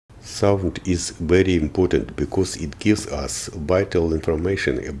Sound is very important because it gives us vital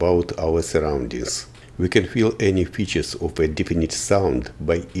information about our surroundings. We can feel any features of a definite sound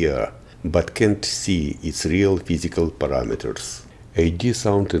by ear, but can't see its real physical parameters. A D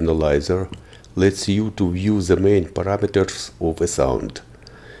sound analyzer lets you to view the main parameters of a sound: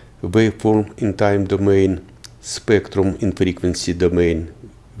 waveform in time domain, spectrum in frequency domain.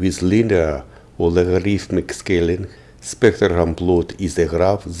 With linear or logarithmic scaling, spectrogram plot is a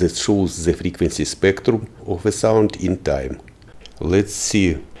graph that shows the frequency spectrum of a sound in time. Let's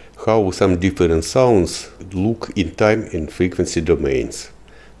see how some different sounds look in time and frequency domains.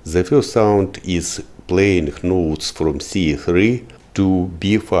 The first sound is playing notes from C3 to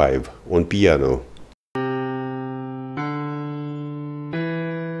B5 on piano.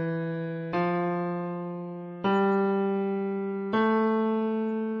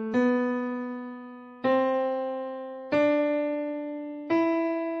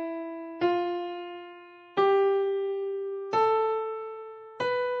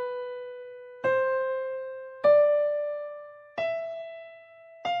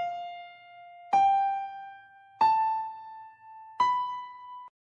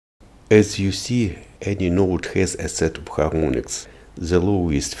 As you see, any note has a set of harmonics. The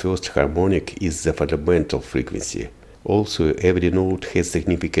lowest first harmonic is the fundamental frequency. Also, every note has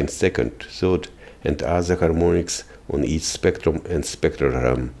significant second, third, and other harmonics on each spectrum and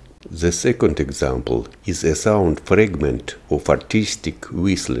spectrogram. The second example is a sound fragment of artistic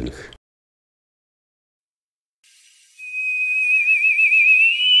whistling.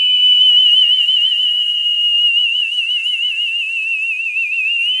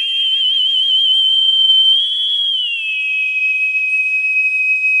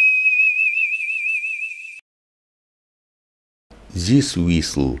 This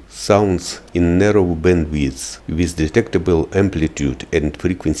whistle sounds in narrow bandwidths with detectable amplitude and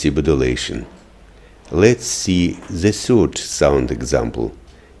frequency modulation. Let's see the third sound example.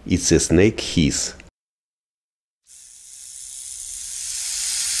 It's a snake hiss.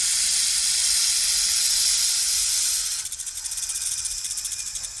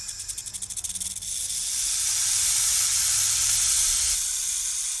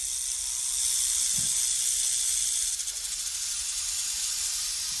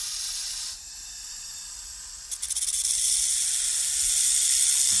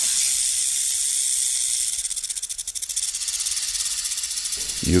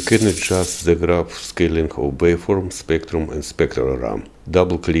 You can adjust the graph scaling of waveform, spectrum and spectrogram.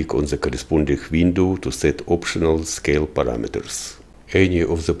 Double-click on the corresponding window to set optional scale parameters. Any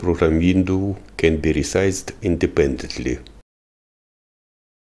of the program window can be resized independently.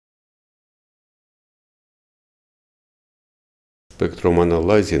 Spectrum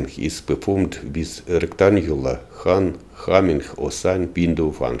analyzing is performed with a rectangular Han, Hamming or sine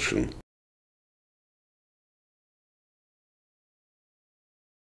window function.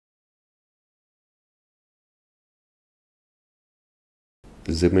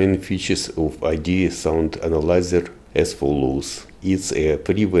 The main features of ID Sound Analyzer as follows. It's a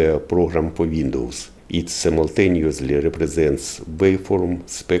freeware program for Windows. It simultaneously represents waveform,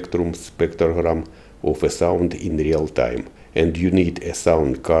 spectrum, spectrogram of a sound in real time, and you need a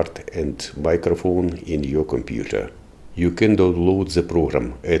sound card and microphone in your computer. You can download the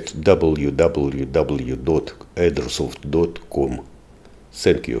program at www.aidrosoft.com.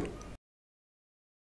 Thank you.